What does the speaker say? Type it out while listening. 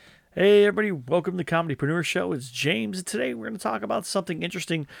Hey everybody, welcome to the Comedypreneur Show. It's James, and today we're going to talk about something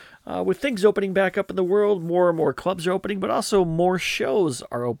interesting. With things opening back up in the world, more and more clubs are opening, but also more shows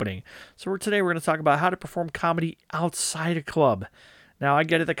are opening. So today we're going to talk about how to perform comedy outside a club. Now, I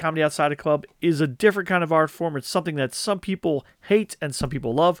get it that comedy outside a club is a different kind of art form. It's something that some people hate and some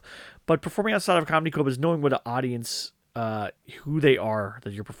people love, but performing outside of a comedy club is knowing what an audience who they are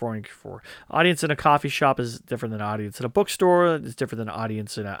that you're performing for. Audience in a coffee shop is different than audience in a bookstore. It's different than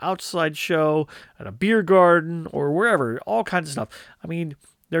audience in an outside show, at a beer garden, or wherever. All kinds of stuff. I mean,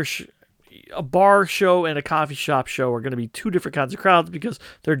 there's a bar show and a coffee shop show are going to be two different kinds of crowds because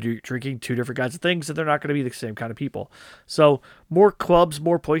they're drinking two different kinds of things and they're not going to be the same kind of people. So more clubs,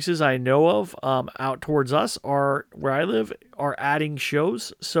 more places I know of out towards us are where I live are adding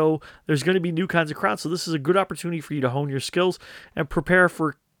shows. So there's going to be new kinds of crowds. So this is a good opportunity for you to hone your skills and prepare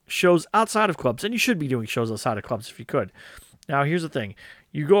for shows outside of clubs. And you should be doing shows outside of clubs if you could. Now, here's the thing.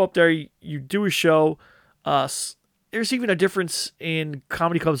 You go up there, you do a show, there's even a difference in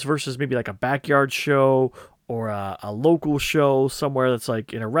comedy clubs versus maybe like a backyard show or a local show somewhere that's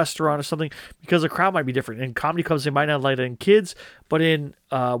like in a restaurant or something, because the crowd might be different. In comedy clubs, they might not let in kids, but in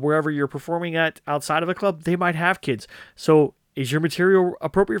wherever you're performing at outside of a club, they might have kids. So is your material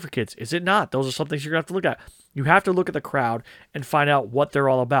appropriate for kids? Is it not? Those are some things you're going to have to look at. You have to look at the crowd and find out what they're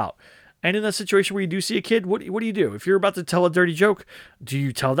all about. And in that situation where you do see a kid, what do you do? If you're about to tell a dirty joke, do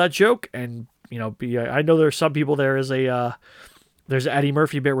you tell that joke and I know there's some people. There's an Eddie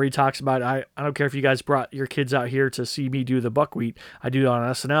Murphy bit where he talks about I don't care if you guys brought your kids out here to see me do the buckwheat. I do it on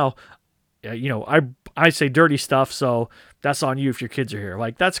SNL. I say dirty stuff, so that's on you if your kids are here.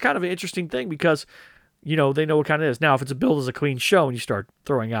 Like, that's kind of an interesting thing because they know what kind it is. Now, if it's billed as a clean show and you start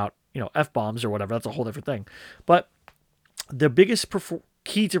throwing out F-bombs or whatever, that's a whole different thing. But the biggest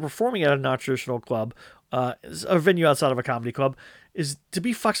key to performing at a non-traditional club, a venue outside of a comedy club, is to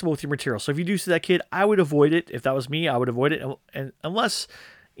be flexible with your material. So if you do see that kid, I would avoid it. If that was me, I would avoid it. And unless,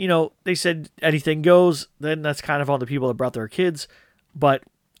 they said anything goes, then that's kind of on the people that brought their kids. But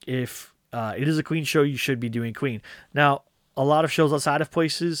if it is a clean show, you should be doing clean. Now, a lot of shows outside of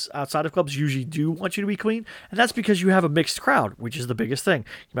clubs usually do want you to be clean. And that's because you have a mixed crowd, which is the biggest thing.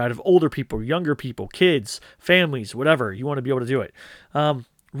 You might have older people, younger people, kids, families, whatever. You want to be able to do it.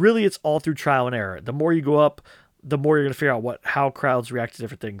 Really, it's all through trial and error. The more you go up, the more you're going to figure out how crowds react to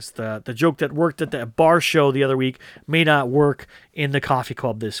different things. The joke that worked at the bar show the other week may not work in the coffee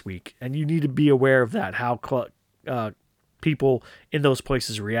club this week. And you need to be aware of that, how people in those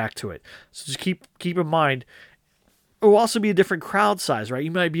places react to it. So just keep in mind, it will also be a different crowd size, right?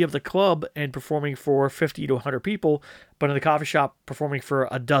 You might be at the club and performing for 50 to 100 people, but in the coffee shop performing for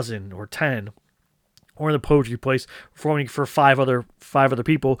a dozen or 10, or in the poetry place performing for five other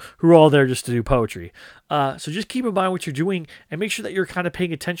people who are all there just to do poetry. So just keep in mind what you're doing and make sure that you're kind of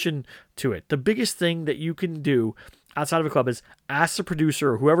paying attention to it. The biggest thing that you can do outside of a club is ask the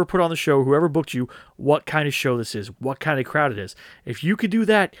producer or whoever put on the show, whoever booked you, what kind of show this is, what kind of crowd it is. If you could do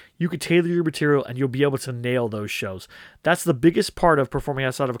that, you could tailor your material and you'll be able to nail those shows. That's the biggest part of performing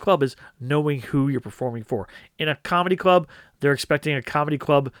outside of a club, is knowing who you're performing for. In a comedy club, they're expecting a comedy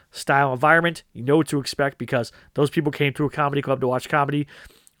club style environment. You know what to expect because those people came to a comedy club to watch comedy,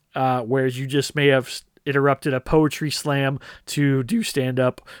 whereas you just may have interrupted a poetry slam to do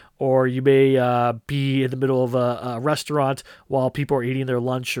stand-up, or you may be in the middle of a restaurant while people are eating their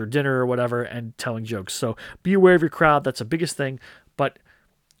lunch or dinner or whatever and telling jokes. So be aware of your crowd. That's the biggest thing. But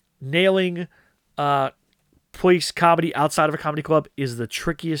nailing place comedy outside of a comedy club is the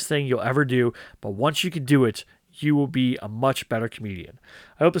trickiest thing you'll ever do. But once you can do it, you will be a much better comedian.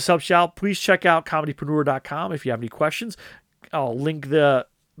 I hope this helps you out. Please check out comedypreneur.com if you have any questions. I'll link the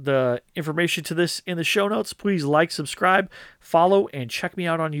information to this in the show notes. Please like, subscribe, follow, and check me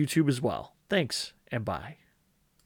out on YouTube as well. Thanks, and bye.